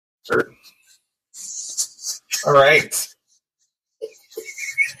Sure. All right.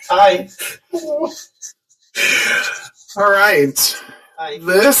 Hi. All right. Hi.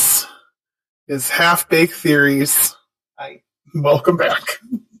 This is Half Baked Theories. Hi. Welcome back.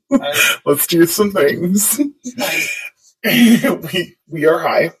 Hi. Let's do some things. Hi. we are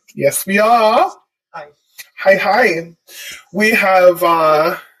high. Yes, we are. Hi. Hi. We have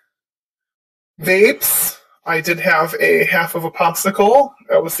vapes. I did have a half of a popsicle.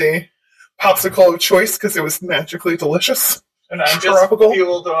 That was a popsicle of choice because it was magically delicious. And I'm just Tropical.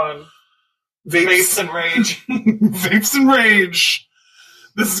 fueled on vapes and rage. Vapes and rage.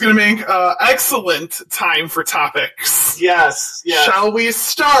 This is going to make excellent time for topics. Yes. Shall we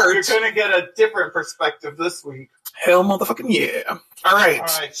start? You're going to get a different perspective this week. Hell motherfucking yeah. All right.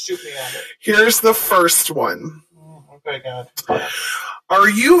 Shoot me at it. Here's the first one. Okay, God. Are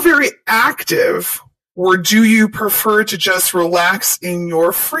you very active, or do you prefer to just relax in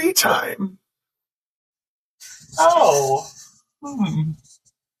your free time? Oh.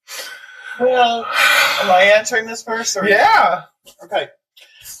 Well, am I answering this first? Or Yeah. Okay.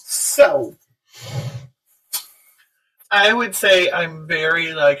 So, I would say I'm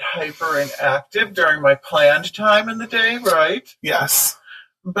very, hyper and active during my planned time in the day, right? Yes.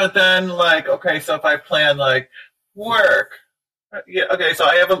 But then, so if I plan, work. Yeah, okay, so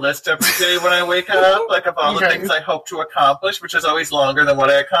I have a list every day when I wake up, of all the things I hope to accomplish, which is always longer than what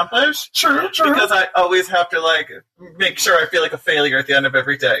I accomplish. True. Because I always have to, make sure I feel like a failure at the end of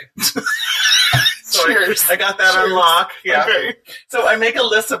every day. So Cheers. I got that on lock. Yeah. Okay. So I make a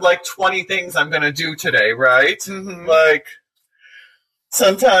list of 20 things I'm going to do today, right? Mm-hmm.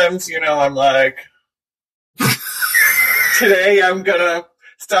 Sometimes, I'm today I'm going to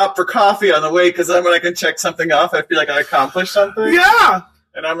stop for coffee on the way because then when I can check something off, I feel like I accomplished something. Yeah.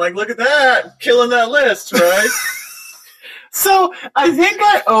 And I'm look at that, killing that list, right? So I think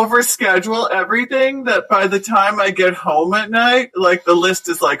I overschedule everything that by the time I get home at night, the list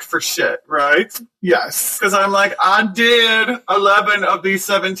is for shit, right? Yes. Because I'm I did 11 of these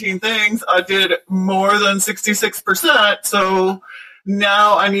 17 things. I did more than 66%. So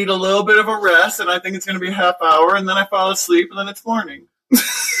now I need a little bit of a rest, and I think it's going to be a half hour, and then I fall asleep, and then it's morning.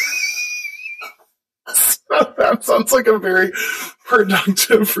 That sounds like a very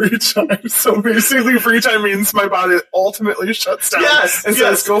productive free time. So basically, free time means my body ultimately shuts down and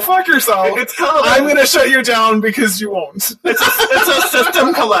says, "Go fuck yourself." It's called. I'm going to shut you down because you won't. It's a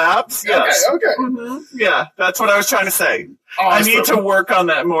system collapse. Yes. Okay. Mm-hmm. Yeah, that's what I was trying to say. Awesome. I need to work on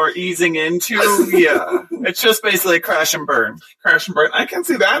that more, easing into. Yeah, it's just basically crash and burn. Crash and burn. I can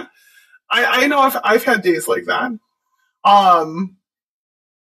see that. I know I've had days like that.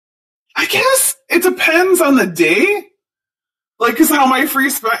 I guess it depends on the day, because how my free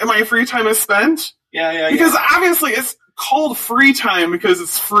time is spent. Yeah. Because obviously it's called free time because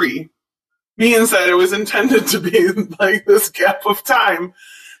it's free. Means that it was intended to be this gap of time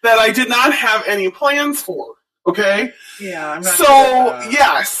that I did not have any plans for. Okay? Yeah, I'm not so,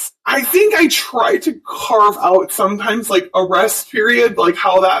 yes, I think I try to carve out sometimes a rest period,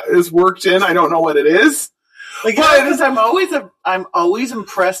 how that is worked in. I don't know what it is. Because I'm always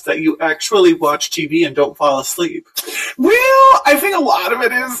impressed that you actually watch TV and don't fall asleep. Well, I think a lot of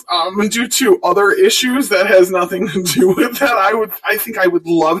it is due to other issues that has nothing to do with that. I think I would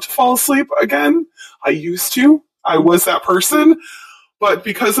love to fall asleep again. I used to. I was that person. But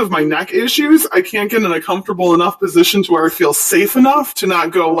because of my neck issues, I can't get in a comfortable enough position to where I feel safe enough to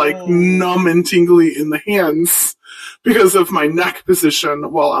not go numb and tingly in the hands because of my neck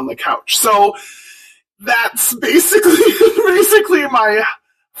position while on the couch. So that's basically my,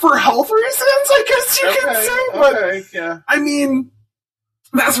 for health reasons, I guess you could say. But, yeah. I mean,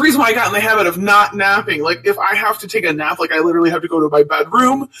 that's the reason why I got in the habit of not napping. If I have to take a nap, I literally have to go to my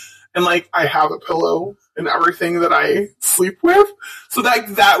bedroom, and, I have a pillow and everything that I sleep with. So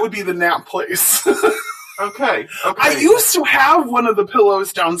that would be the nap place. Okay. I used to have one of the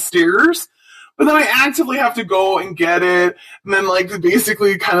pillows downstairs, but then I actively have to go and get it, and then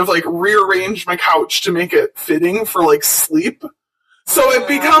basically kind of rearrange my couch to make it fitting for sleep. So it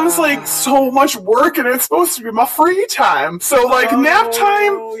becomes so much work, and it's supposed to be my free time. So nap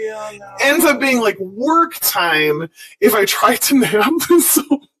time ends up being work time if I try to nap. So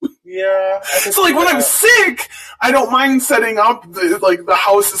when I'm sick, I don't mind setting up the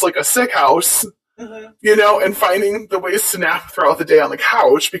house is a sick house. Mm-hmm. And finding the ways to nap throughout the day on the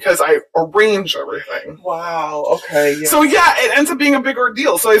couch because I arrange everything. Wow. Okay. Yeah. So yeah, it ends up being a big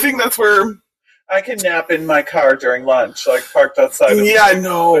ordeal. So I think that's where I can nap in my car during lunch, like parked outside. Yeah,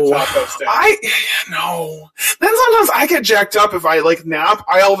 no. The taco stand. No. Then sometimes I get jacked up if I like nap.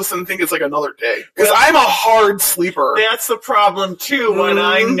 I all of a sudden think it's like another day because I'm a hard sleeper. That's the problem too. When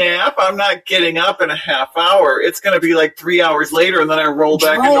I nap, I'm not getting up in a half hour. It's going to be like 3 hours later, and then I roll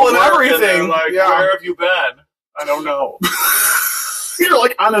back into work, everything. And like, where have you been? I don't know. You're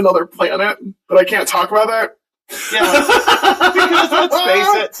like on another planet, but I can't talk about that. Yeah, because let's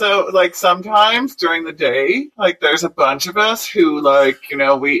face it, so, like, sometimes during the day, like, there's a bunch of us who, like,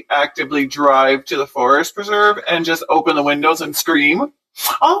 we actively drive to the forest preserve and just open the windows and scream.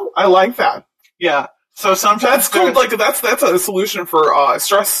 Oh, I like that. Yeah, so sometimes... That's cool, like, that's a solution for,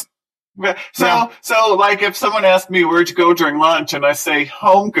 stress. So, like, if someone asked me where'd you go during lunch and I say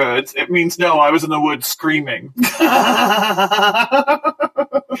Home Goods, it means no, I was in the woods screaming.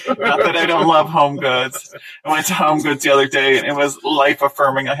 Not that I don't love Home Goods. I went to Home Goods the other day and it was life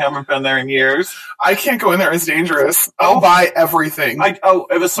affirming. I haven't been there in years. I can't go in there. It's dangerous. I'll buy everything.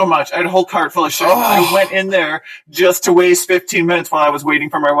 It was so much. I had a whole cart full of shit. Oh. I went in there just to waste 15 minutes while I was waiting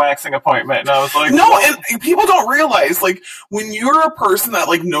for my waxing appointment. And I was like, no, and people don't realize, like, when you're a person that,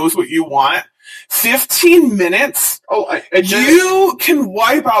 like, knows what you want, 15 minutes, you can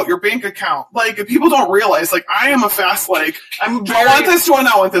wipe out your bank account. Like, people don't realize, like, I am a fast, like, I want this, do I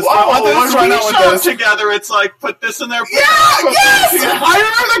not want this? I want this, do I not want this? Together, it's like, put this in there. Yes! I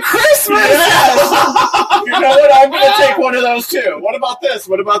remember Christmas! Yes! You know what? I'm going to take one of those, too. What about this?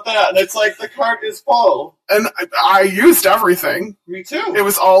 What about that? And it's like, the cart is full. And I used everything. Me too. It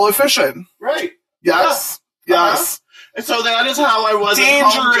was all efficient. Right. Yes. Yeah. Yes. And so that is how I was.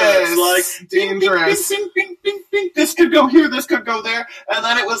 Dangerous. Like, dangerous. Bing, bing, bing, bing, bing. This could go here, this could go there. And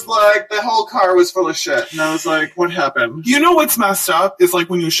then it was like, the whole car was full of shit. And I was like, what happened? You know what's messed up is, like,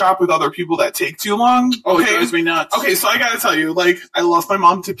 when you shop with other people that take too long. Oh, it drives me nuts. Okay, so I gotta tell you, like, I love my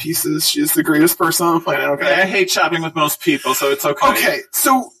mom to pieces. She's the greatest person on the planet, okay? I hate shopping with most people, so it's okay. Okay,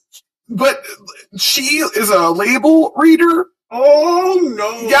 so, but she is a label reader. Oh,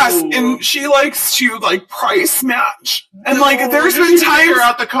 no. Yes, and she likes to, like, price match. And, like, there's been times... figure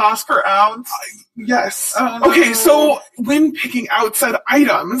out the cost per ounce? Yes. Oh, no. Okay, so when picking out said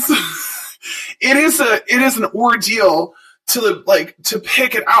items, it is an ordeal to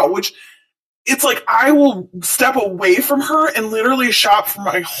pick it out, which... It's like I will step away from her and literally shop for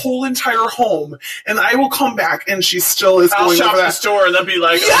my whole entire home, and I will come back and she still is going shop over that. The store and then be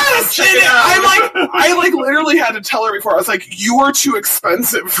like, yes, I literally had to tell her before. I was like, you are too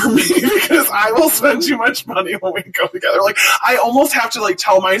expensive for me because I will spend too much money when we go together. Like, I almost have to, like,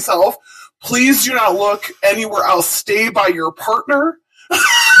 tell myself, please do not look anywhere else. Stay by your partner.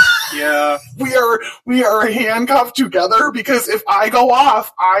 Yeah, we are handcuffed together because if I go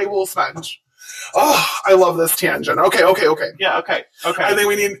off, I will spend. Oh, I love this tangent. Okay. Yeah, okay. I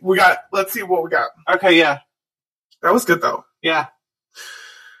think let's see what we got. Okay, yeah. That was good, though. Yeah.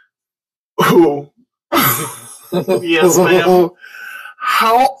 Ooh. Yes, ma'am.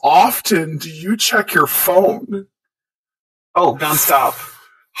 How often do you check your phone? Oh, nonstop.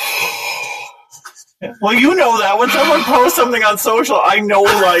 Well, you know that. When someone posts something on social, I know,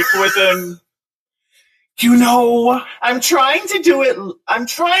 like, within... You know, I'm trying to do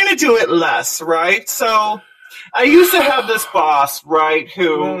it less, right? So I used to have this boss, right,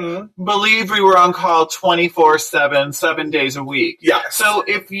 who believed we were on call 24/7, 7 days a week. Yeah. So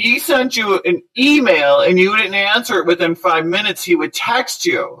if he sent you an email and you didn't answer it within 5 minutes, he would text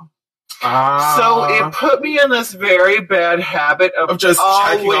you. So it put me in this very bad habit of just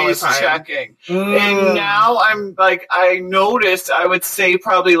always checking. And now I'm like, I noticed, I would say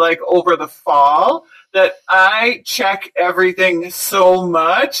probably like over the fall, that I check everything so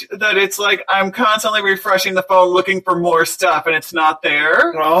much that it's like I'm constantly refreshing the phone looking for more stuff and it's not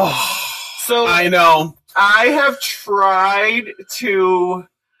there. Oh, so I know. I have tried to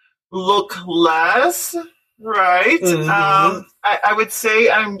look less, right? Mm-hmm. I would say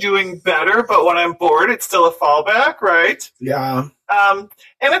I'm doing better, but when I'm bored, it's still a fallback, right? Yeah. And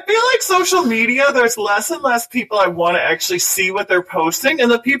I feel like social media, there's less and less people I want to actually see what they're posting, and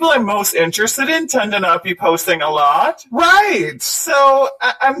the people I'm most interested in tend to not be posting a lot. Right. So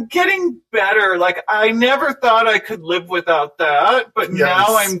I'm getting better. Like, I never thought I could live without that, but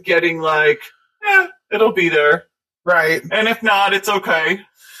now I'm getting like, it'll be there. Right. And if not, it's okay.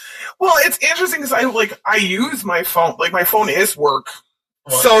 Well, it's interesting because I use my phone. Like, my phone is work.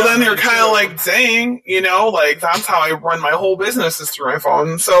 Well, so then you're kind of like, dang, like, that's how I run my whole business is through my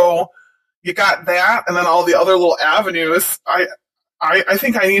phone. So you got that, and then all the other little avenues. I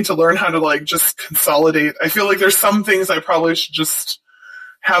think I need to learn how to, like, just consolidate. I feel like there's some things I probably should just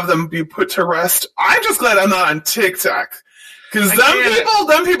have them be put to rest. I'm just glad I'm not on TikTok. Because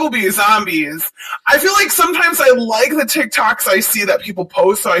them people be zombies. I feel like sometimes I like the TikToks I see that people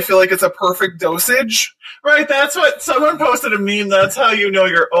post, so I feel like it's a perfect dosage. Right, that's what someone posted a meme. That's how you know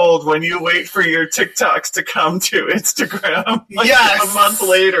you're old, when you wait for your TikToks to come to Instagram a month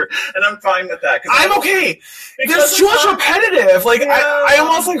later. And I'm fine with that. I'm okay. It's too much repetitive. Like, I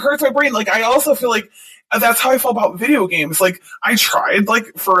almost like hurts my brain. Like, I also feel like that's how I felt about video games. Like, I tried, like,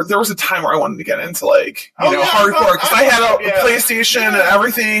 there was a time where I wanted to get into, like, hardcore, because I had a PlayStation and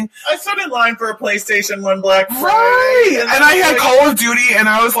everything. I stood in line for a PlayStation one Black Friday. Right! And I had Call of Duty, and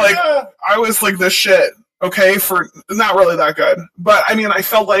I was like, I was like the shit. Okay, for not really that good. But, I mean, I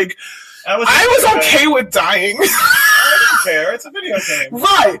felt like I was okay with dying. I don't care. It's a video game.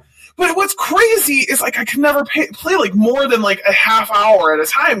 Right. But what's crazy is, like, I could never play, like, more than, like, a half hour at a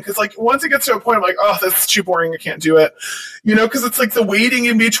time. Because, like, once it gets to a point, I'm like, oh, this is too boring. I can't do it. You know, because it's, like, the waiting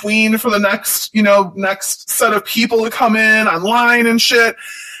in between for the next set of people to come in online and shit.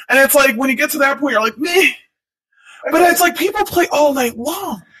 And it's like, when you get to that point, you're like, meh. But it's like, people play all night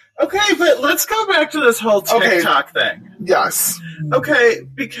long. Okay, but let's go back to this whole TikTok thing. Yes. Okay,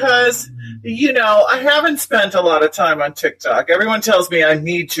 because, I haven't spent a lot of time on TikTok. Everyone tells me I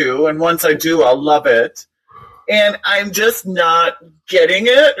need to, and once I do, I'll love it. And I'm just not getting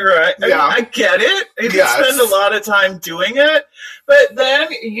it, right? Yeah. I get it. I did spend a lot of time doing it. But then,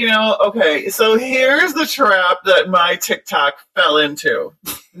 okay, so here's the trap that my TikTok fell into,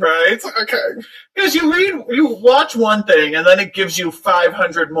 right? Okay. Because you watch one thing, and then it gives you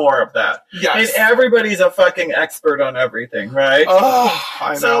 500 more of that. Yes. And everybody's a fucking expert on everything, right? Oh,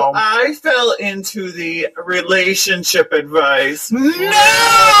 I know. So I fell into the relationship advice. No!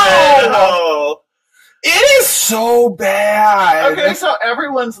 It is so bad. Okay, so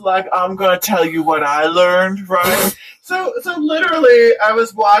everyone's like, I'm going to tell you what I learned, right? So literally, I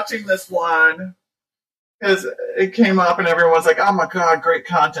was watching this one, because it came up and everyone's like, oh my God, great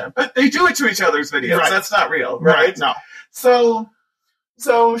content. But they do it to each other's videos. Right. That's not real, right? No.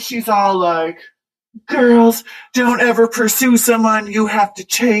 So she's all like, girls, don't ever pursue someone you have to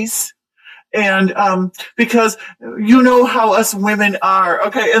chase. And because you know how us women are.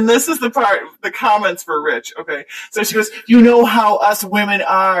 Okay, and this is the part, the comments for Rich. Okay, so she goes, you know how us women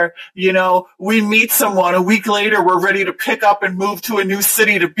are. We meet someone, a week later we're ready to pick up and move to a new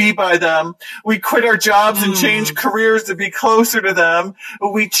city to be by them. We quit our jobs and change careers to be closer to them.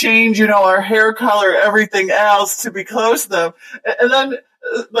 We change, our hair color, everything else to be close to them. And then,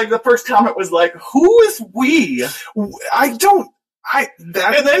 like, the first comment was like, who is we? And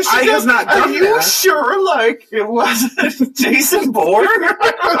then she goes, not done are you sure, like, it wasn't Jason Bourne?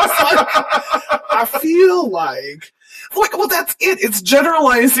 I feel like, well, that's it. It's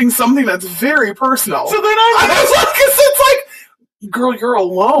generalizing something that's very personal. So then I was like, it's like, girl, you're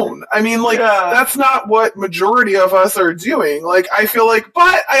alone. I mean, like, that's not what majority of us are doing. Like, I feel like,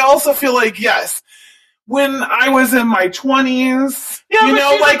 but I also feel like, yes, when I was in my 20s,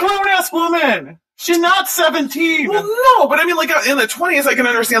 like, a grown-ass woman. She's not 17. Well, no, but I mean, like, in the 20s, I can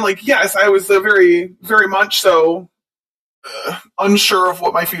understand, like, yes, I was very, very much so unsure of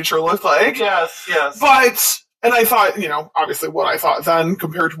what my future looked like. Yes. But, and I thought, obviously what I thought then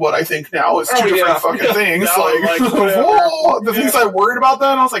compared to what I think now is two different fucking things. The things I worried about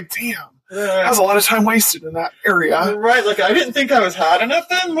then, I was like, damn. That was a lot of time wasted in that area. Right, like, I didn't think I was hot enough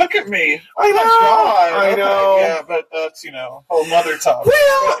then. Look at me. I know. Yeah, but that's, whole nother topic.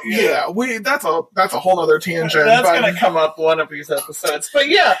 Well, that's a whole other tangent. That's going to come up one of these episodes. But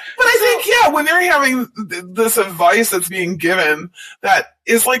yeah. But I think, when they're having this advice that's being given that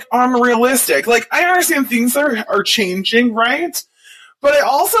is, like, unrealistic. Like, I understand things are changing, right? But I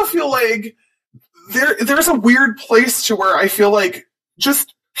also feel like there's a weird place to where I feel like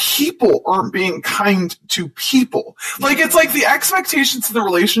just people aren't being kind to people. Like, it's like the expectations of the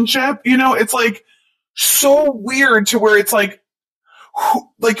relationship, it's like so weird to where it's like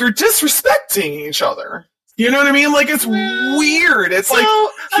you're disrespecting each other. You know what I mean? Like, it's weird. It's like,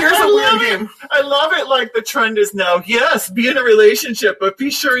 here's a weird game. I love it. Like, the trend is now, yes, be in a relationship, but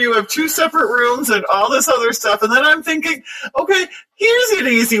be sure you have 2 separate rooms and all this other stuff. And then I'm thinking, okay, here's an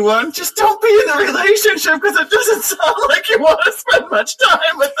easy one. Just don't be in the relationship, because it doesn't sound like you want to spend much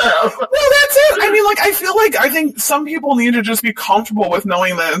time with them. Well, that's it. I mean, like, I think some people need to just be comfortable with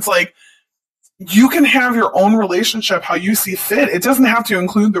knowing that it's like, you can have your own relationship how you see fit. It doesn't have to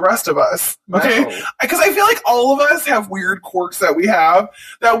include the rest of us. Okay? Because I feel like all of us have weird quirks that we have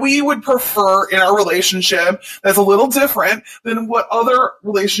that we would prefer in our relationship that's a little different than what other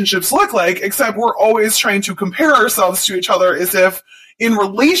relationships look like, except we're always trying to compare ourselves to each other as if in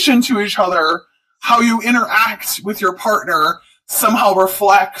relation to each other, how you interact with your partner somehow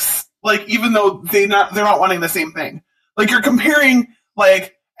reflects, like, even though they're not wanting the same thing. Like you're comparing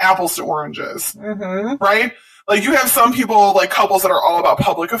like apples to oranges, right? Like you have some people, like couples that are all about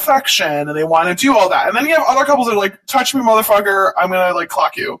public affection and they want to do all that. And then you have other couples that are like, touch me, motherfucker, I'm going to like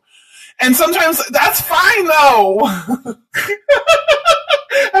clock you. And sometimes that's fine though.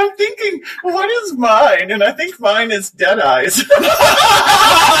 I'm thinking, what is mine? And I think mine is dead eyes.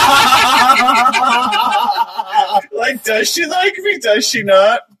 Like, does she like me? Does she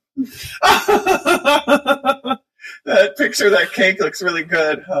not? That picture of that cake looks really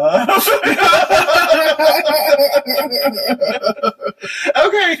good, huh?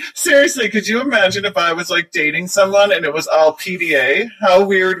 Okay, seriously, could you imagine if I was like dating someone and it was all PDA? How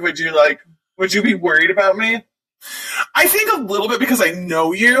weird would you be worried about me? I think a little bit because I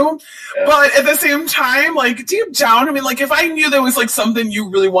know you, but at the same time, like deep down, I mean, like if I knew there was like something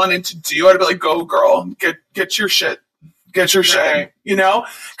you really wanted to do, I'd be like, go girl, get your shit. Get your shit, you know?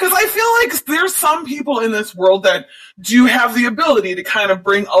 Because I feel like there's some people in this world that do have the ability to kind of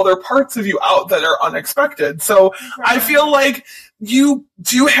bring other parts of you out that are unexpected. So I feel like you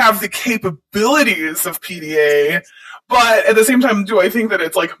do have the capabilities of PDA, but at the same time, do I think that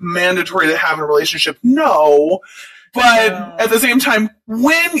it's like mandatory to have in a relationship? No. But at the same time,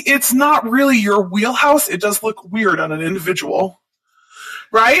 when it's not really your wheelhouse, it does look weird on an individual.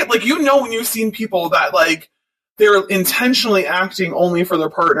 Right? Like, you know, when you've seen people that like, they're intentionally acting only for their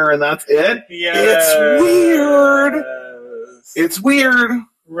partner and that's it. Yes. It's weird. It's weird.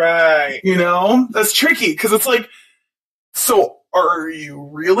 Right. You know? That's tricky because it's like, so are you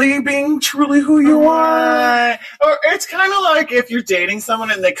really being truly who you are? Or it's kind of like if you're dating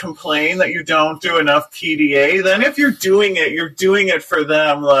someone and they complain that you don't do enough PDA, then if you're doing it, you're doing it for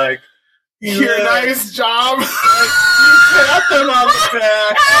them. Like, Your nice job. You pat them on the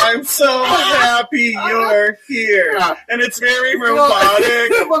back. I'm so happy you're here. Yeah. And it's very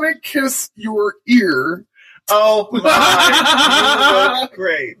robotic. Let me kiss your ear. Oh my. You look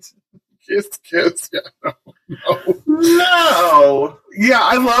great. Kiss. Yeah, No. Yeah,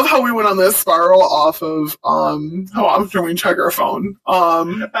 I love how we went on this spiral off of how often we check our phone. Oh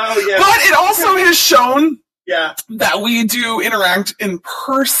yeah. But it also has shown Yeah. that we do interact in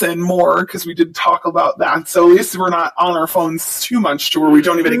person more because we did talk about that. So at least we're not on our phones too much to where we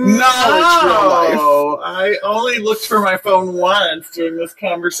don't even acknowledge real life. I only looked for my phone once during this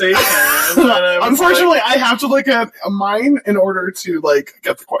conversation. Unfortunately, I have to look at mine in order to like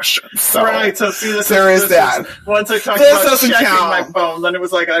get the questions. So. Right. So see, this is that. Once I talked about checking my phone, then it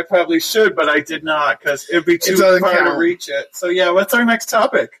was like I probably should, but I did not because it'd be too far to reach it. So yeah, what's our next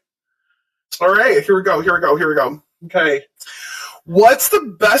topic? All right, here we go. Okay. What's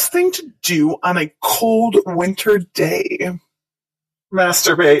the best thing to do on a cold winter day?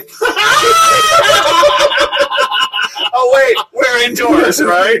 Masturbate. Oh, wait, we're indoors,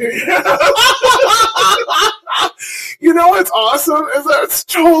 right? You know what's awesome is that it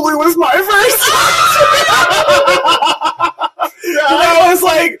totally was my first.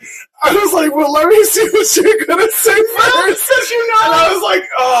 I was like, well, let me see what you're going to say first. And I was like,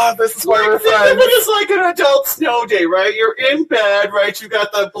 oh, this is why we're friends. It's like an adult snow day, right? You're in bed, right? You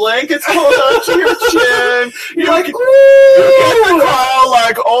got the blankets pulled onto your chin. You're like, you get the call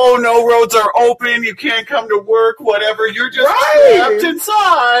like, oh, no roads are open. You can't come to work, whatever. You're just trapped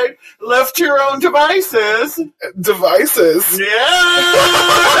inside, left to your own devices. Yeah.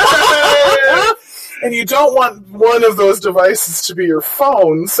 And you don't want one of those devices to be your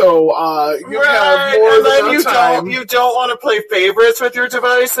phone, so you have more and than then time. You don't want to play favorites with your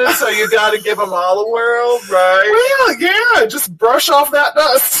devices, so you got to give them all a whirl, right? Well, yeah, just brush off that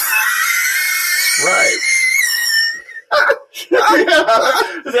dust. Right. Yeah,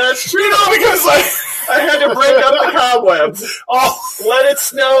 that's true. You know, because I had to break up the cobwebs. Oh, let it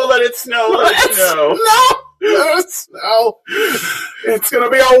snow, let it snow, let it snow. No, it's going to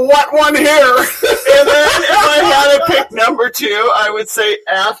be a wet one here. And then if I had to pick number 2, I would say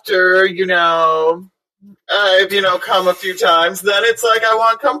after, I've, come a few times, then it's like I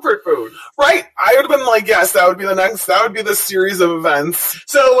want comfort food. Right. I would have been like, yes, that would be the series of events.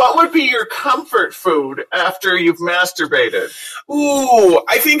 So what would be your comfort food after you've masturbated? Ooh,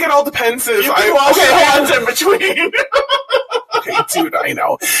 I think it all depends if you can wash your hands in between. Okay, dude, I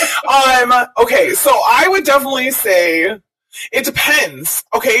know. Okay, so I would definitely say it depends.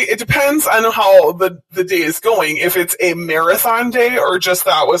 Okay, it depends on how the day is going. If it's a marathon day or just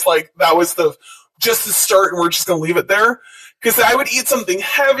that was just the start and we're just going to leave it there. Because I would eat something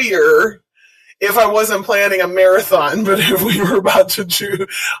heavier if I wasn't planning a marathon. But if we were about to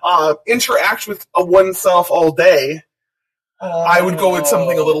interact with oneself all day, I would go with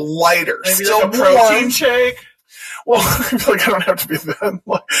something a little lighter. Maybe Still like a protein shake? Well, I feel like I don't have to be that.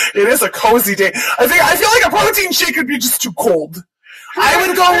 It is a cozy day. I feel like a protein shake would be just too cold. I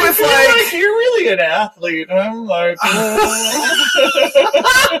would go with like you're really an athlete. I'm like, I'm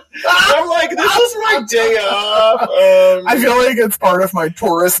like, this is my day off. I feel like it's part of my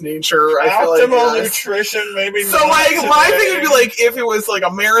Taurus nature. I feel like optimal nutrition, maybe. So like my thing would be like if it was like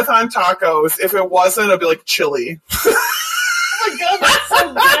a marathon tacos. If it wasn't, it'd be like chili. Oh my god, that's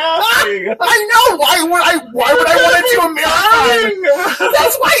so nasty. I know. Why would I want to do a marathon?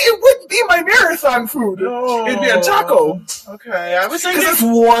 That's why it wouldn't be my marathon food. No. It'd be a taco. Okay, I was thinking because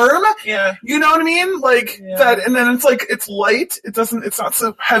it's warm. Yeah, you know what I mean. Like that, and then it's like it's light. It's not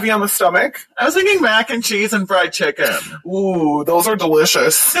so heavy on the stomach. I was thinking mac and cheese and fried chicken. Ooh, those are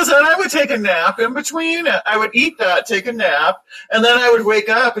delicious. Because then I would take a nap in between. I would eat that, take a nap, and then I would wake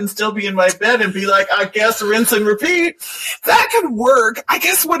up and still be in my bed and be like, I guess rinse and repeat. That could work. I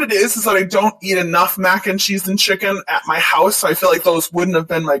guess what it is that I don't eat enough mac and cheese and chicken at my house, so I feel like those wouldn't have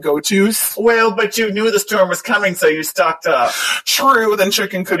been my go-tos. Well, but you knew the storm was coming, so you stocked up. True, then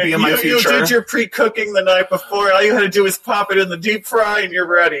chicken could be in my future. You did your pre-cooking the night before. All you had to do was pop it in the deep fry, and you're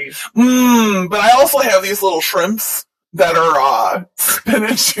ready. But I also have these little shrimps that are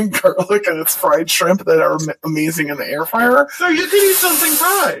spinach and garlic, and it's fried shrimp that are amazing in the air fryer. So you could eat something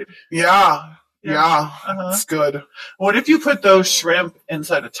fried. Yeah. It's good. What if you put those shrimp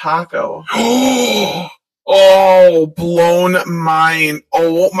inside a taco? Oh, blown mind.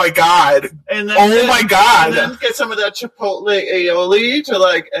 Oh my god. And then, my god. And then get some of that chipotle aioli to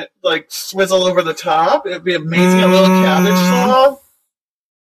like swizzle over the top. It'd be amazing. A little cabbage sauce.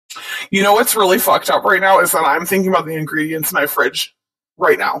 You know what's really fucked up right now is that I'm thinking about the ingredients in my fridge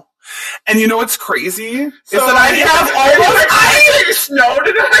right now. And you know what's crazy? Is that I have almost snow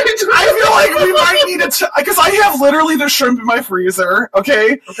tonight. I feel like we might need because I have literally the shrimp in my freezer.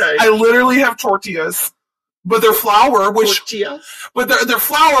 Okay. I literally have tortillas, but they're flour, but they're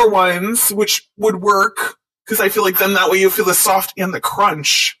flour ones, which would work because I feel like then that way you feel the soft and the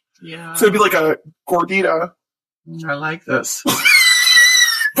crunch. Yeah. So it'd be like a gordita. I like this.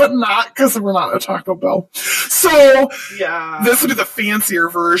 But not because we're not a Taco Bell. So yeah, this would be the fancier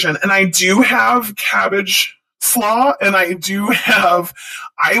version. And I do have cabbage slaw, and I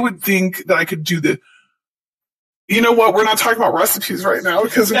would think that I could do you know what? We're not talking about recipes right now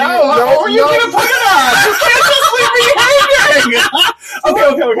because you're going to put it on. You can't just leave me hanging. Okay.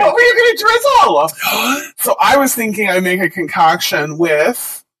 What were you going to drizzle? So I was thinking I make a concoction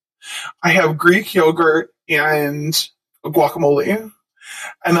with, I have Greek yogurt and guacamole.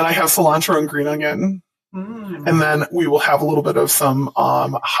 And then I have cilantro and green onion. And then we will have a little bit of some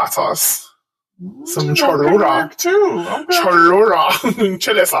hot sauce. Some cholula. Too. Okay. Cholula.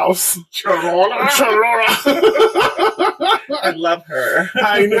 Chili sauce. Cholula. I love her.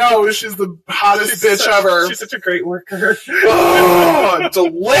 I know. She's the hottest bitch ever. She's such a great worker. Oh,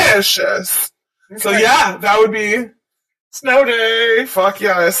 delicious. Okay. So yeah, that would be snow day. Fuck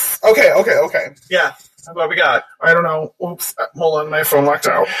yes. Okay. Yeah. What we got? I don't know. Oops. Hold on. My phone locked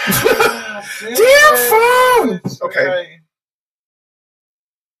out. Damn phone!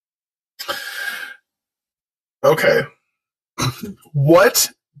 Okay.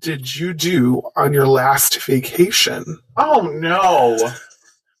 What did you do on your last vacation? Oh, no.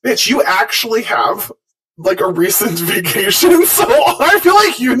 Bitch, you actually have like a recent vacation, so I feel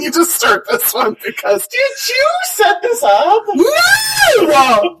like you need to start this one because... Did you set this up?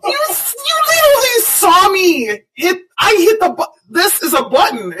 No! You literally saw me I hit the button. This is a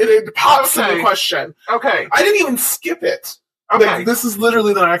button, and it pops in the question. Okay. I didn't even skip it. Okay. Like, this is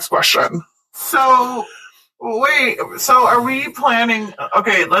literally the next question. So, wait. So, are we planning...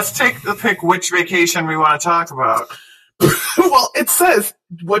 Okay, let's take the pick which vacation we want to talk about. Well, it says,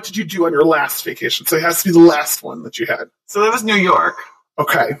 what did you do on your last vacation? So it has to be the last one that you had. So that was New York.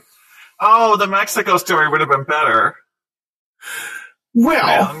 Okay. Oh, the Mexico story would have been better.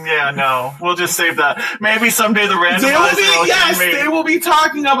 Well, yeah, no. We'll just save that. Maybe someday the randomizer they will be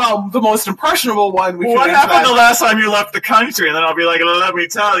talking about the most impressionable one. What happened the last time you left the country? And then I'll be like, let me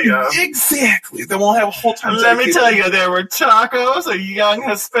tell you. Exactly. Then we'll have a whole time. Let me tell you, there were tacos, a young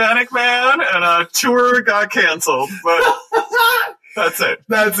Hispanic man, and a tour got canceled. But that's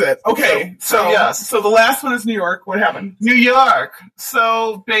it. Okay. So yes. So the last one is New York. What happened? New York.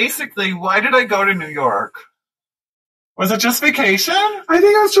 So basically, why did I go to New York? Was it just vacation? I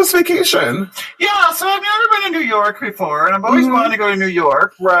think it was just vacation. Yeah, so I've never been to New York before, and I've always wanted to go to New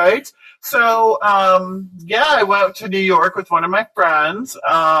York, right? So, I went to New York with one of my friends.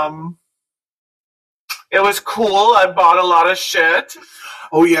 It was cool. I bought a lot of shit.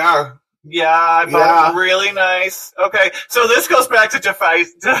 Oh, yeah. Yeah, I bought really nice. Okay, so this goes back to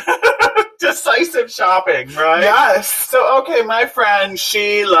decisive shopping, right? Yes. So, okay, my friend,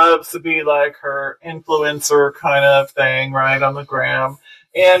 she loves to be like her influencer kind of thing, right, on the gram.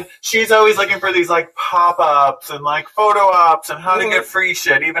 And she's always looking for these like pop-ups and like photo ops and how to get free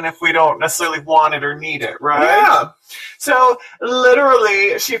shit, even if we don't necessarily want it or need it, right? Yeah. So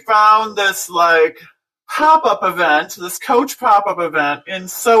literally, she found this like pop-up event, this Coach pop-up event in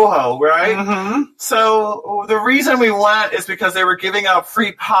Soho, right? Mm-hmm. So the reason we went is because they were giving out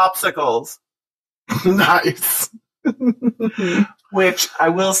free popsicles. Nice. Which I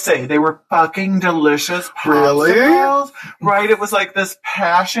will say, they were fucking delicious Really? popsicles. Right? It was like this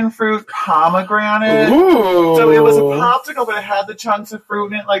passion fruit pomegranate. Ooh. So it was a popsicle, but it had the chunks of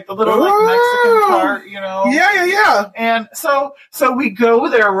fruit in it, like the little like Mexican part, you know? Yeah. And so we go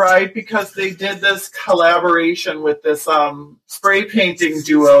there, right, because they did this collaboration with this spray painting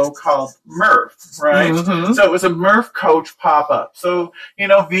duo called Murph, right? Mm-hmm. So it was a Murph Coach pop-up. So, you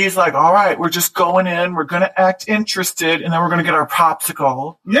know, V's like, all right, we're just going in, we're going to act interested, and then we're going to get our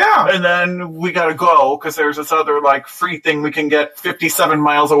popsicle. Yeah. And then we got to go because there's this other like free thing we can get 57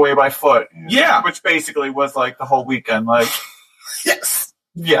 miles away by foot. Yeah. Which basically was like the whole weekend. Like, Yes.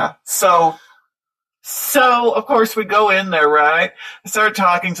 yeah. So of course we go in there, right? I start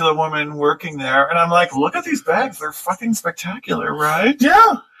talking to the woman working there and I'm like, look at these bags. They're fucking spectacular, right?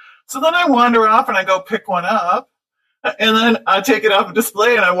 Yeah. So then I wander off and I go pick one up. And then I take it off a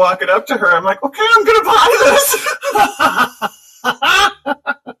display and I walk it up to her. I'm like, okay, I'm going to buy this.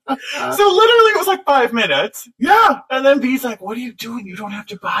 So literally it was like 5 minutes. Yeah. And then B's like, what are you doing? You don't have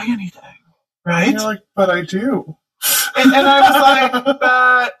to buy anything. Right? And you're like, but I do. And I was like,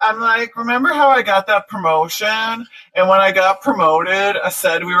 but I'm like, remember how I got that promotion? And when I got promoted, I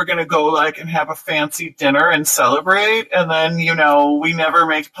said we were going to go like and have a fancy dinner and celebrate. And then, you know, we never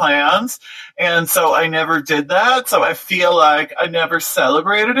make plans. And so I never did that. So I feel like I never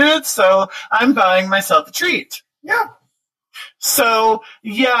celebrated it. So I'm buying myself a treat. Yeah. So,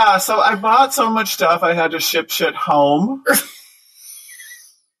 yeah. So I bought so much stuff I had to ship shit home.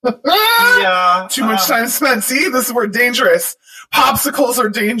 Yeah. Too much time spent. See, this is where dangerous. Popsicles are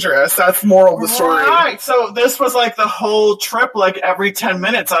dangerous. That's the moral of the story. Right. So this was like the whole trip, like every 10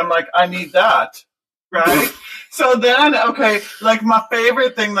 minutes, I'm like, I need that. Right. So then, okay, like my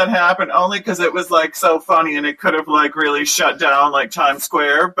favorite thing that happened, only because it was like so funny and it could have like really shut down like Times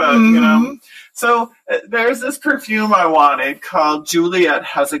Square, but you know. So there's this perfume I wanted called Juliet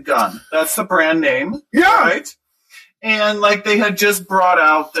Has a Gun. That's the brand name. Yeah. Right. And like they had just brought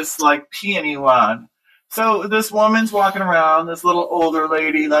out this like peony one. So this woman's walking around, this little older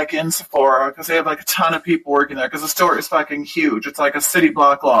lady, like in Sephora, because they have like a ton of people working there, because the store is fucking huge. It's like a city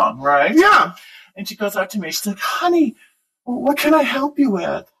block long, right? Yeah. And she goes out to me. She's like, honey, what can I help you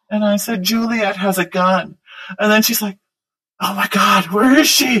with? And I said, Juliet Has a Gun. And then she's like, oh my God, where is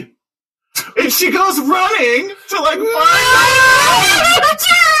she? And she goes running to like find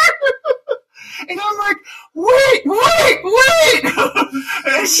her. And I'm like, wait.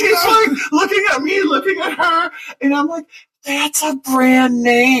 And she's like looking at me, looking at her. And I'm like, that's a brand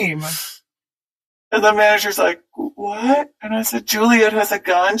name. And the manager's like, what? And I said, Juliet Has a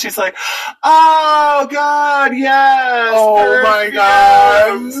Gun. She's like, oh, God, yes. Oh, my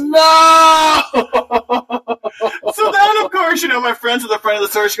God. No. So then, of course, you know, my friend's at the front of the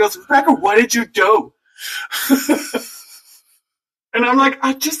store. She goes, Rebecca, what did you do? And I'm like,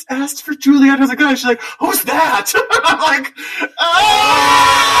 I just asked for Juliet Has a Gun. She's like, who's that? I'm like,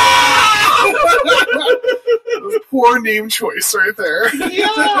 Poor name choice right there.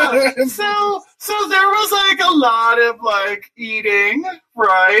 yeah. So there was like a lot of like eating,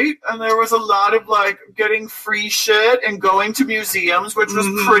 right? And there was a lot of like getting free shit and going to museums, which was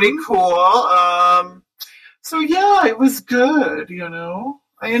pretty cool. So yeah, it was good, you know.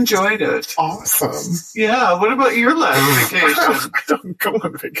 I enjoyed it. Awesome. Yeah. What about your last vacation? I don't go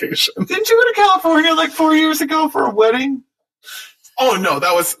on vacation. Didn't you go to California like 4 years ago for a wedding? Oh no,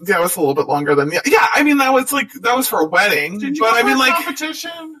 that was a little bit longer than yeah. I mean that was for a wedding. Did you but go I for mean a like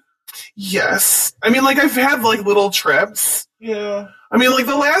competition? Yes. I mean like I've had like little trips. Yeah. I mean like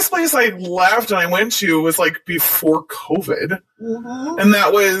the last place I left and I went to was like before COVID, and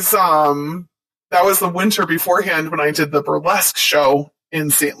that was the winter beforehand when I did the burlesque show in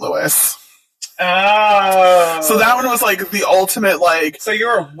St. Louis. Oh. So that one was like the ultimate like. So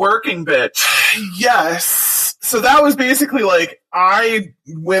you're a working bitch. Yes. So that was basically like I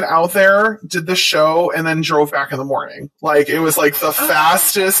went out there, did the show, and then drove back in the morning. Like it was like the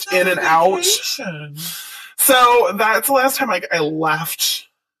fastest in and out. So that's the last time I left.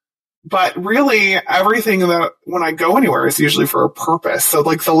 But really, everything that when I go anywhere is usually for a purpose. So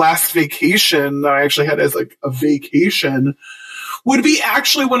like the last vacation that I actually had as like a vacation would be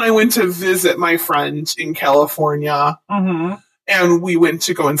actually when I went to visit my friend in California, and we went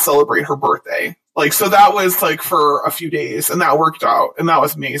to go and celebrate her birthday. Like, so that was like for a few days, and that worked out, and that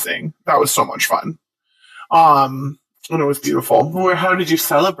was amazing. That was so much fun. And it was beautiful. How did you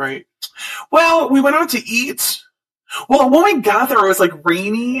celebrate? Well, we went out to eat. Well, when we got there, it was like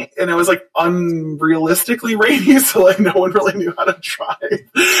rainy, and it was like unrealistically rainy, so like no one really knew how to drive.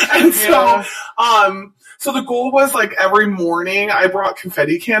 And so, so the goal was like every morning I brought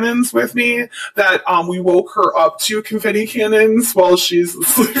confetti cannons with me that we woke her up to confetti cannons while she's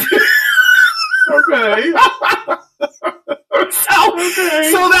sleeping. Okay.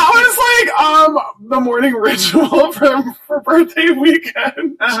 So that was like the morning ritual for birthday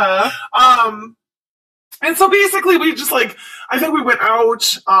weekend. And so basically we just like, I think we went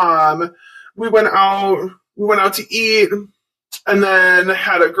out, we went out to eat, and then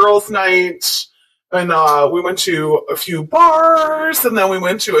had a girls' night, and we went to a few bars, and then we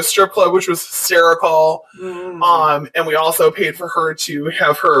went to a strip club, which was hysterical. And we also paid for her to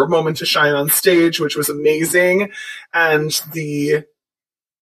have her moment to shine on stage, which was amazing. And the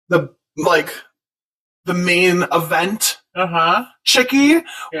main event, Chicky,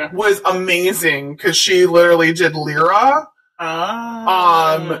 was amazing because she literally did Lyra.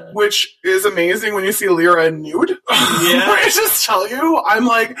 Which is amazing when you see Lyra nude. Yeah. I just tell you, I'm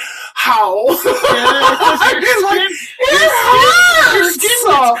like, how? Yeah, your skin gets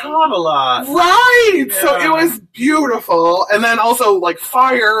caught a lot. Right. Yeah. So it was beautiful. And then also like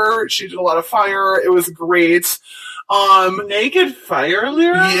fire. She did a lot of fire. It was great. Naked fire,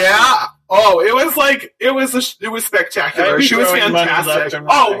 Lyra? Yeah. Oh, it was spectacular. She was fantastic.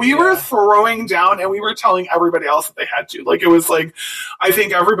 We were throwing down, and we were telling everybody else that they had to. Like, it was like, I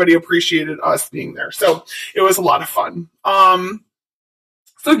think everybody appreciated us being there. So it was a lot of fun.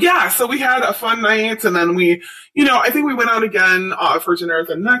 So we had a fun night, and then I think we went out again for dinner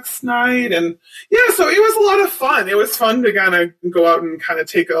the next night, and so it was a lot of fun. It was fun to kind of go out and kind of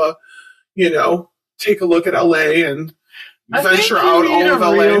take a look at LA and venture out all of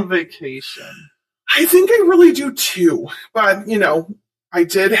LA. Real vacation. I think I really do too, but I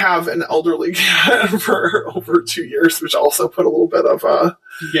did have an elderly cat for over 2 years, which also put a little bit of a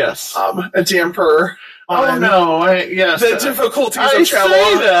damper. The difficulties of travel.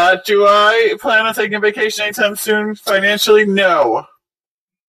 I say that. Do I plan on taking a vacation anytime soon? Financially, no.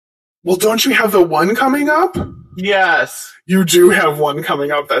 Well, don't you have the one coming up? Yes. You do have one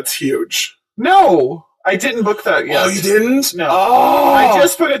coming up. That's huge. No. I didn't book that yet. Oh, you didn't? No. Oh. I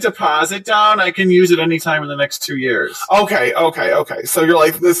just put a deposit down. I can use it anytime in the next 2 years. Okay. So you're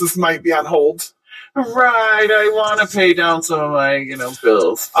like, might be on hold? Right. I want to pay down some of my,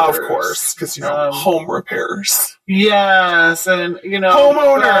 bills first. Of course. Because, home repairs. Yes. And,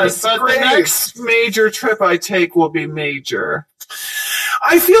 homeowners. But the next major trip I take will be major.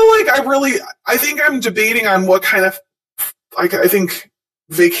 I feel like I think I'm debating on what kind of, I think,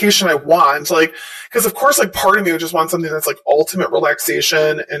 vacation I want, like, because of course, like, part of me would just want something that's like ultimate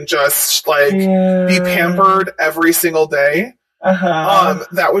relaxation and just like be pampered every single day.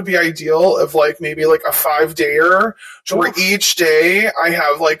 That would be ideal. Of like maybe like a 5-dayer where each day I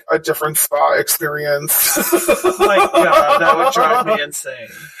have like a different spa experience. Oh my God, that would drive me insane.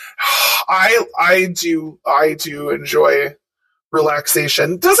 I do enjoy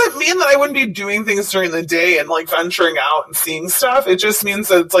relaxation. Doesn't mean that I wouldn't be doing things during the day and like venturing out and seeing stuff. It just means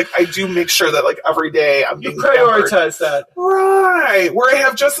that it's like I do make sure that like every day I'm being prioritize that. Right. Where I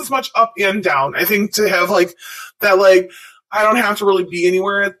have just as much up and down. I think to have like that, like I don't have to really be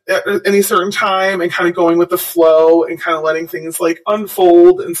anywhere at any certain time and kind of going with the flow and kind of letting things like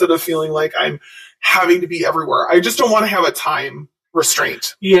unfold instead of feeling like I'm having to be everywhere. I just don't want to have a time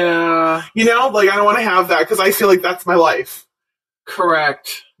restraint. Yeah. Like I don't want to have that because I feel like that's my life.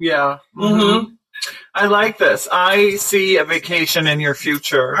 Correct. Yeah. Mm-hmm. I like this. I see a vacation in your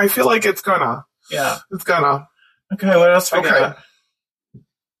future. I feel like it's gonna. Yeah. It's gonna. Okay, what else we got?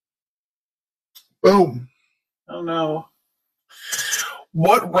 Boom. Oh no.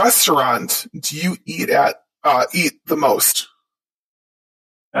 What restaurant do you eat the most?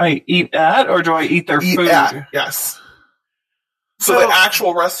 I eat at, or do I eat their food? At, yes. So the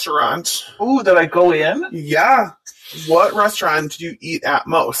actual restaurant. Ooh, did I go in? Yeah. What restaurant do you eat at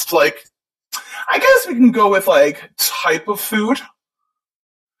most? Like, I guess we can go with like type of food.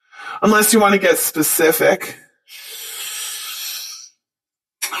 Unless you want to get specific.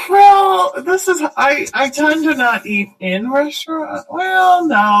 Well, I tend to not eat in restaurant. Well,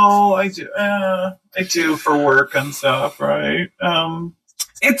 no, I do. I do for work and stuff, right?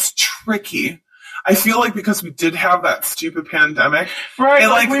 It's tricky. I feel like because we did have that stupid pandemic, Right, it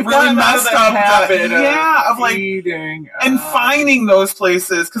like we've really gotten out of messed that up habit of like eating. and finding those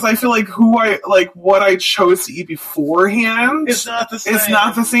places, because I feel like what I chose to eat beforehand It's not the same. is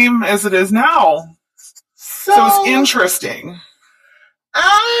not the same as it is now. So it's interesting.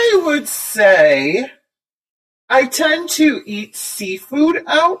 I would say I tend to eat seafood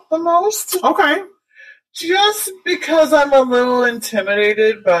out the most. Okay. Just because I'm a little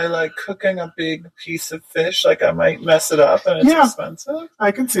intimidated by like cooking a big piece of fish, like I might mess it up and it's expensive.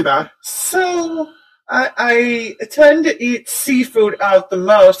 I can see that. So I tend to eat seafood out the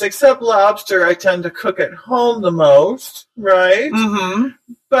most, except lobster. I tend to cook at home the most, right? Mm-hmm.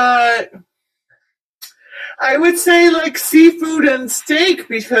 But I would say like seafood and steak,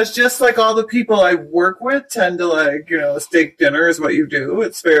 because just like all the people I work with tend to like, steak dinner is what you do.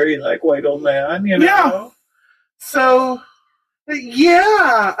 It's very like white old man, Yeah. So,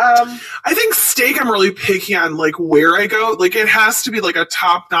 yeah. I think steak, I'm really picky on like where I go. Like it has to be like a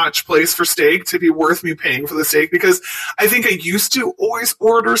top-notch place for steak to be worth me paying for the steak, because I think I used to always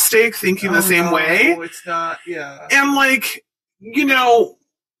order steak thinking the same way. No, it's not, yeah. And like, no,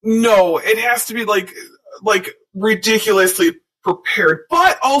 it has to be like ridiculously prepared.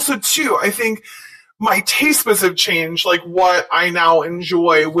 But also too, I think my taste buds have changed, like what I now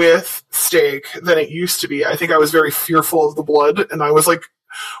enjoy with steak than it used to be. I think I was very fearful of the blood, and I was like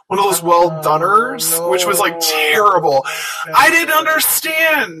one of those well-doners, which was like terrible. I didn't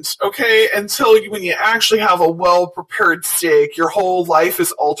understand, okay, until when you actually have a well-prepared steak, your whole life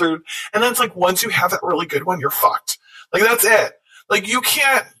is altered. And then it's like once you have that really good one, you're fucked. Like that's it. Like you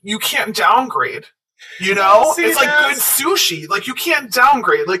can't downgrade. See, it's like good sushi. Like you can't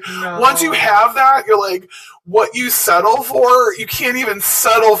downgrade. Like once you have that, you're like, what you settle for, you can't even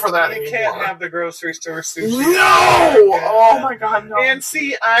settle for that anymore. You can't have the grocery store sushi. No! Oh my God, no. And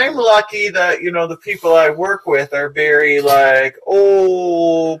see, I'm lucky that, the people I work with are very like,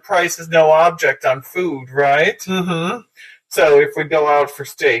 price is no object on food, right? Mm-hmm. So if we go out for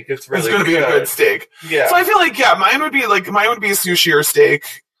steak, it's going to be a good steak. Yeah. So I feel like, mine would be a sushi or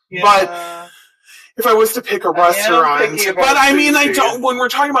steak. Yeah. But if I was to pick a restaurant, but I mean, I don't, when we're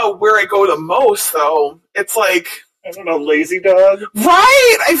talking about where I go the most though, it's like, I don't know, Lazy Dog?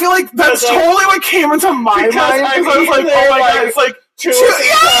 Right! I feel like that's totally what came into my mind. Because I was like, oh my God, it's like, 2 or 3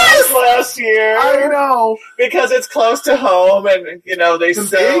 times last year. I know. Because it's close to home, and they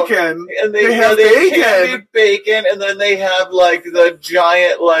sell bacon. And they have bacon, and then they have like the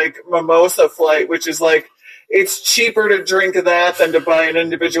giant like mimosa flight, which is like, it's cheaper to drink that than to buy an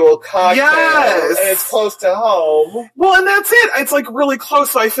individual cocktail. Yes. And it's close to home. Well, and that's it. It's like really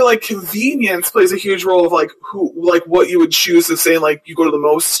close. So I feel like convenience plays a huge role of like what you would choose to say, like you go to the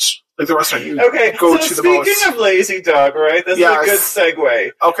most, like the restaurant you go to the most. Speaking of Lazy Dog, right? This is a good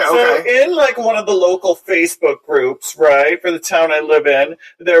segue. Okay. So in like one of the local Facebook groups, right, for the town I live in,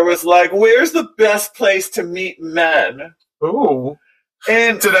 there was like, where's the best place to meet men? Ooh.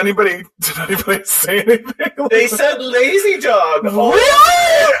 And did anybody say anything? They said Lazy Dog over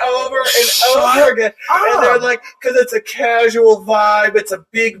and over again. And they're like, because it's a casual vibe, it's a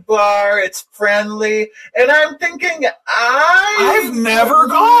big bar, it's friendly. And I'm thinking, I've never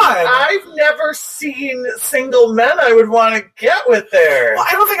gone. I've never seen single men I would want to get with there. Well,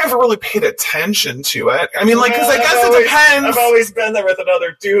 I don't think I've ever really paid attention to it. I mean, because I guess it depends. I've always been there with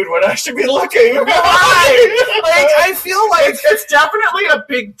another dude when I should be looking. Right. Like, I feel like it's definitely a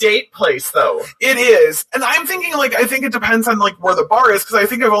big date place, though. It is. And I'm thinking, I think it depends on, where the bar is, because I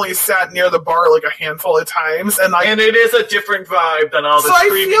think I've only sat near the bar, a handful of times. And it is a different vibe than all the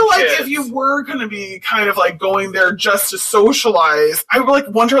screaming kids. So I feel kids. If you were going to be kind of, going there just to socialize, I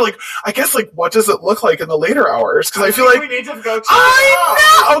would, wonder, I guess, what does it look like in the later hours? Because I feel like... we need to go check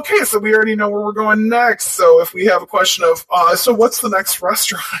I know! Okay, so we already know where we're going next. So if we have a question of, so what's the next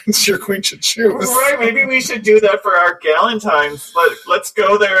restaurant you're going to choose? Right, maybe we should do that for our Galentine's. Let's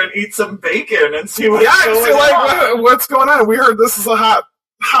go there and eat some bacon and see what's going on. What's going on? We heard this is a hot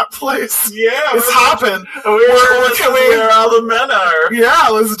place. Yeah. It's hopping. Where all the men are. Yeah,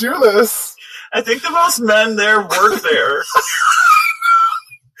 let's do this. I think the most men there work there.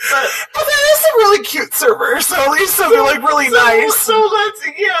 But there is some really cute servers, so at least they'll be really nice. So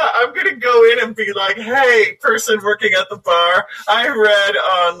I'm gonna go in and be like, hey, person working at the bar, I read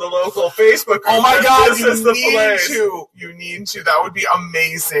on the local Facebook group. Oh my God, this is the place. You need to. That would be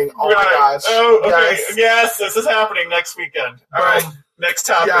amazing. Oh my gosh. Oh, okay. Yes, this is happening next weekend. All right, next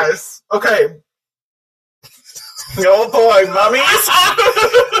topic. Yes. Okay. Oh boy, mummies.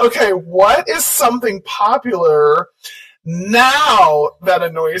 Okay, what is something popular now that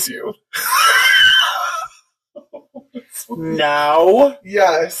annoys you? Now?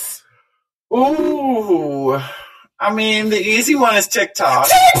 Yes. Ooh. I mean, the easy one is TikTok.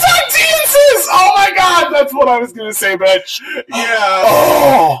 TikTok dances! Oh my god, that's what I was gonna say, bitch. Yeah.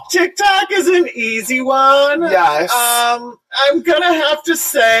 Oh. TikTok is an easy one. Yes. I'm gonna have to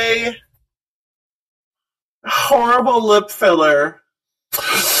say horrible lip filler.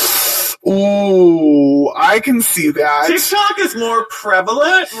 Ooh, I can see that. TikTok is more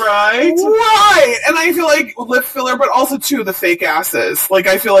prevalent, right? Right, and I feel like lip filler, but also too the fake asses. Like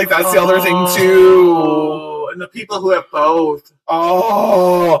I feel like that's the other thing too. And the people who have both.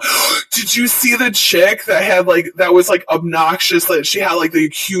 Oh, did you see the chick that was like obnoxious? Like she had like the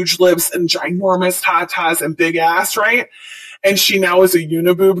huge lips and ginormous tatas and big ass, right? And she now is a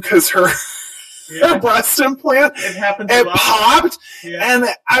uniboob because her breast implant it popped, and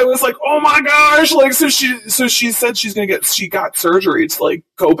I was like, oh my gosh! Like so she said she got surgery to like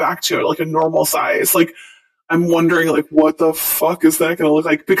go back to like a normal size. Like I'm wondering like what the fuck is that gonna look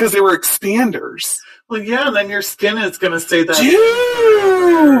like because they were expanders. Well, yeah, and then your skin is gonna stay that.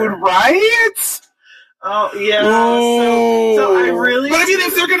 Dude, right? Oh yeah. So I really. But I mean,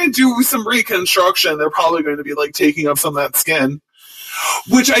 if they're gonna do some reconstruction, they're probably going to be like taking up some of that skin.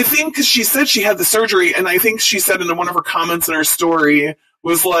 Which I think, because she said she had the surgery, and I think she said in one of her comments in her story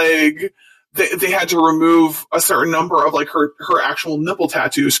was like they had to remove a certain number of like her actual nipple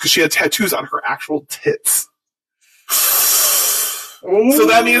tattoos because she had tattoos on her actual tits. Ooh, so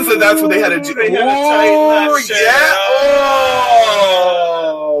that means that's what they had to do. They had to tighten that shit. Yeah. Oh.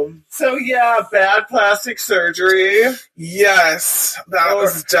 So yeah, bad plastic surgery. Yes, that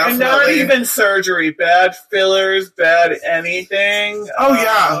was definitely. And not even surgery, bad fillers, bad anything. Oh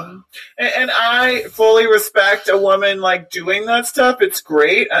yeah. And I fully respect a woman like doing that stuff. It's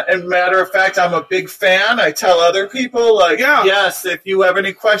great. And matter of fact, I'm a big fan. I tell other people like, yes, if you have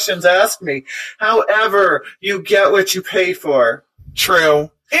any questions, ask me. However, you get what you pay for. True.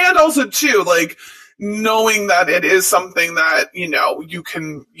 And also too, like, knowing that it is something that, you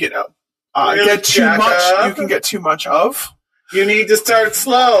can, get too much, you can get too much of. You need to start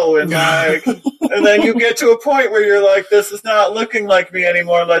slow and like, and then you get to a point where you're like, this is not looking like me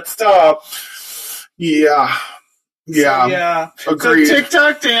anymore. Let's stop. Yeah. Yeah. So, yeah. Agreed. So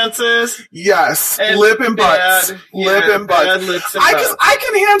TikTok dances. Yes. Lip and butts. Lip and butts. Lips and butts. I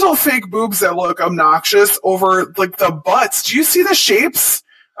can handle fake boobs that look obnoxious over like the butts. Do you see the shapes?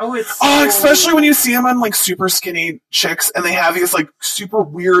 Oh, it's especially when you see them on like super skinny chicks and they have these like super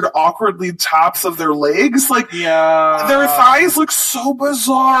weird, awkwardly tops of their legs. Like, their thighs look so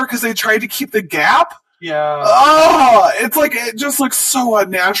bizarre because they tried to keep the gap. Yeah. Oh, it's like, it just looks so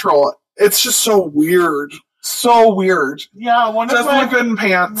unnatural. It's just so weird. So weird. Yeah, doesn't look good in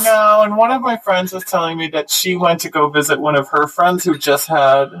pants. No, and one of my friends was telling me that she went to go visit one of her friends who just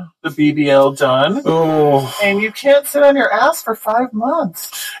had the BBL done. Oh. And you can't sit on your ass for 5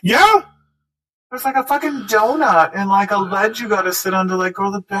 months. Yeah. There's like a fucking donut and like a ledge you gotta sit on to like go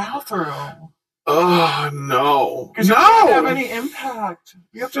to the bathroom. Oh, no. Because you don't have any impact.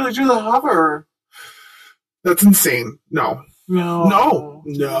 You have to like do the hover. That's insane. No. No.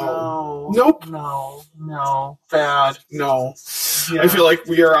 Nope. No. Bad. No. Yeah. I feel like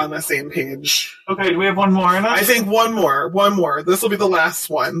we are on the same page. Okay, do we have one more in us? I think one more. This will be the last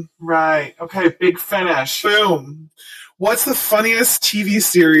one. Right. Okay, big finish. Boom. What's the funniest TV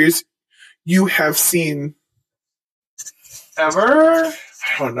series you have seen? Ever? I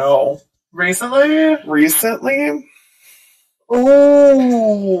don't know. Recently?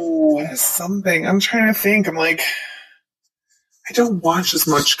 Oh, what is something? I'm trying to think. I'm like, I don't watch as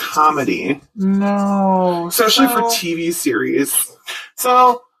much comedy. No. Especially for TV series.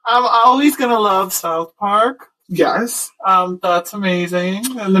 So, I'm always gonna love South Park. Yes. That's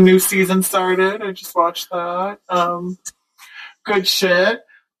amazing. And the new season started. I just watched that. Good shit.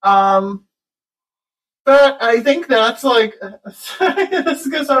 But I think that's like, this is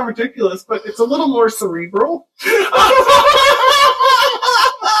gonna sound ridiculous, but it's a little more cerebral.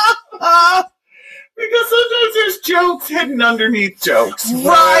 Because sometimes there's jokes hidden underneath jokes.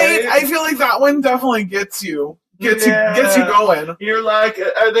 Right. I feel like that one definitely gets you. Gets you going. You're like,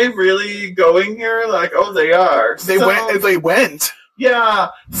 are they really going here? Like, oh, they are. They went. Yeah.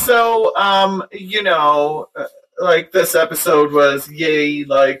 So, like this episode was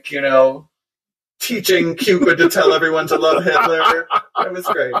teaching Cupid to tell everyone to love Hitler. It was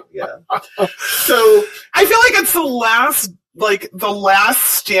great. Yeah. So I feel like it's the last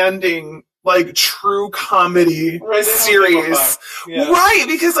standing true comedy series. Yeah. Right,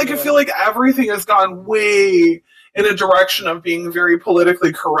 because I feel like everything has gone way in a direction of being very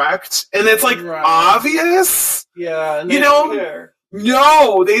politically correct. And it's obvious. Yeah. And they don't care.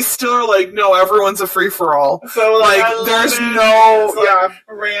 No, they still are like, no, everyone's a free-for-all. So, Like, there's no... Like, Yeah.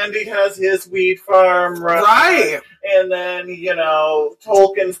 Randy has his weed farm, Right. And then,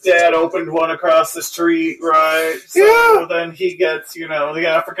 Tolkien's dad opened one across the street, right? So Yeah. then he gets, the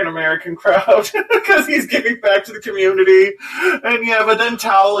African-American crowd because he's giving back to the community. And but then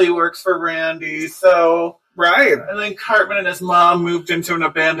Towley works for Randy, so... Right. And then Cartman and his mom moved into an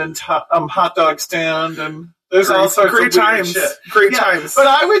abandoned hot dog stand, and there's all sorts great of weird times. shit. Great times. But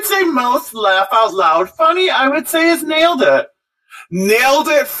I would say most laugh out loud funny, I would say, is Nailed It. Nailed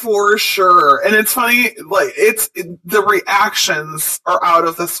it for sure. And it's funny, like, the reactions are out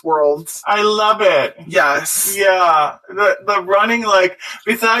of this world. I love it. Yes. Yeah. The running, like,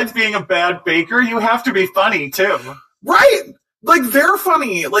 besides being a bad baker, you have to be funny, too. Right. Like, they're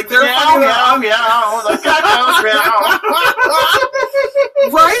funny. Like, they're funny. Meow. The cat goes meow.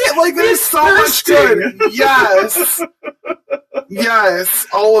 Right? Like, there's so much good. Yes. Yes.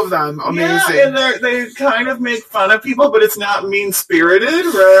 All of them. Amazing. Yeah, and they kind of make fun of people, but it's not mean-spirited,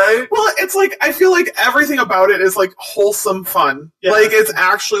 right? Well, it's like, I feel like everything about it is like wholesome fun. Yeah. Like, it's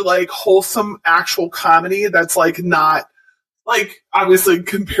actually like wholesome actual comedy that's like not, like, obviously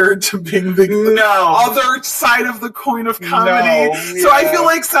compared to being the other side of the coin of comedy. No, So I feel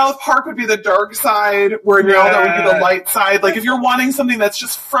like South Park would be the dark side, where Nailed It would be the light side. Like, if you're wanting something that's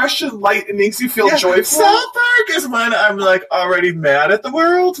just fresh and light and makes you feel joyful. South Park is when I'm, like, already mad at the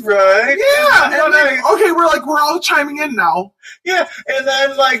world, right? Yeah, and we're all chiming in now. Yeah, and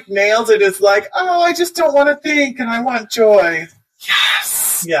then, like, Nailed It is like, oh, I just don't want to think, and I want joy. Yes.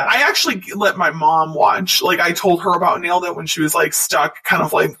 Yeah. I actually let my mom watch. Like, I told her about Nailed It when she was, like, stuck, kind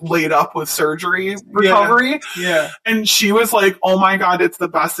of, like, laid up with surgery recovery. Yeah. And she was like, oh my God, it's the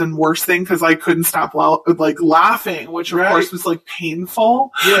best and worst thing, because I couldn't stop, laughing, which, of course, was, like, painful.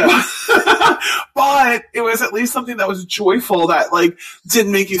 Yeah. But it was at least something that was joyful, that, like,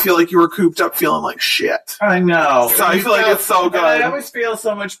 didn't make you feel like you were cooped up feeling like shit. I know. So I feel like it's so good. I always feel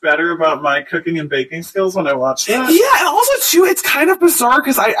so much better about my cooking and baking skills when I watch that. Yeah, and also, too, it's kind of bizarre,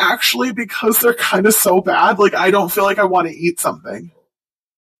 because I actually, because they're kind of so bad, like, I don't feel like I want to eat something.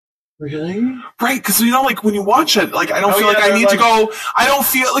 Really? Right, because, like, when you watch it, like, I don't feel like I need to go, I don't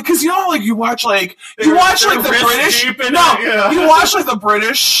feel, like, because, like, you watch, like, the British, you watch, like, the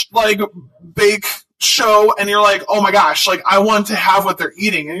British, like, bake show, and you're like, oh my gosh, like, I want to have what they're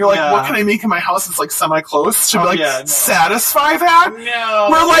eating, and you're like, what can I make in my house that's, like, semi-close to, satisfy that? No.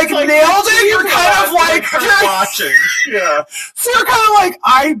 We're, like, Nailed It, you're kind of, like, you're watching. Yeah. So you're kind of like,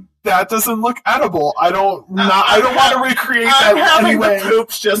 that doesn't look edible. I don't want to recreate that anyway. The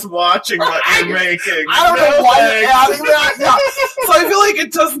poops just watching what you're making. I don't know why you're adding that. Yeah. So I feel like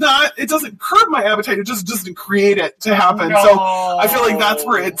it doesn't curb my appetite. It just doesn't create it to happen. No. So I feel like that's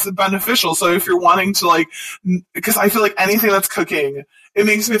where it's beneficial. So if you're wanting to, like, because I feel like anything that's cooking, it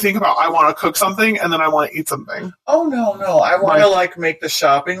makes me think about, I want to cook something and then I want to eat something. Oh, no. I want to, like, make the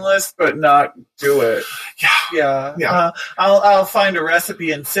shopping list, but not do it. Yeah. I'll find a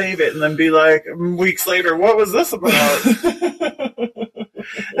recipe and save it and then be like, weeks later, what was this about?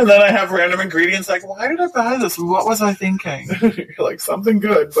 And then I have random ingredients like, why did I buy this? What was I thinking? You're like, something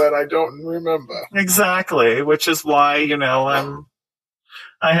good, but I don't remember. Exactly, which is why,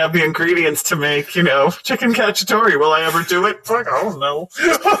 I have the ingredients to make, chicken cacciatore. Will I ever do it? Fuck, I don't know.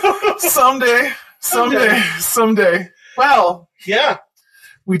 Someday. Well, yeah.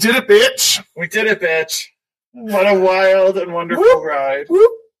 We did it, bitch. What a wild and wonderful ride.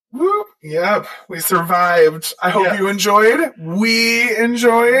 Whoop, whoop. Yep, we survived. I hope you enjoyed. We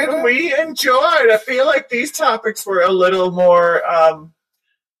enjoyed. I feel like these topics were a little more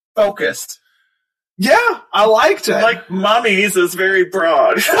focused. Yeah, I liked it. Like mummies is very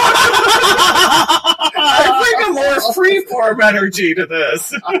broad. I bring a more freeform energy to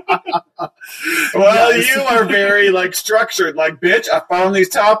this. Well, yes. You are very, like, structured. Like, bitch, I found these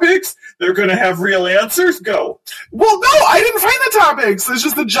topics. They're going to have real answers. Go. Well, no, I didn't find the topics. It's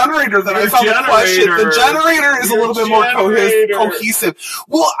just the generator that I found the question. The generator is a little bit more cohesive.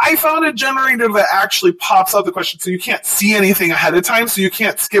 Well, I found a generator that actually pops out the question, so you can't see anything ahead of time, so you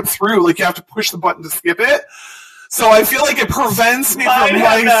can't skip through. Like, you have to push the button to skip it. So I feel like it prevents me from... I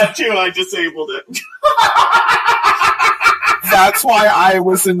had that, too. I disabled it. That's why I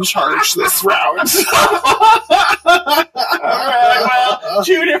was in charge this round. Alright, well,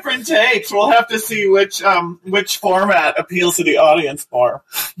 2 different takes. We'll have to see which format appeals to the audience more.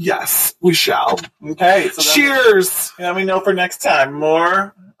 Yes, we shall. Okay. So cheers! Let me know for next time.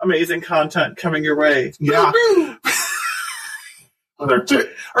 More amazing content coming your way. Yeah. Our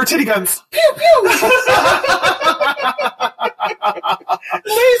titty guns. Pew, pew!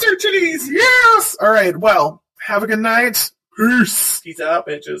 Laser titties! Yes! Alright, well, have a good night. Peace out,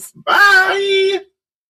 bitches. Bye.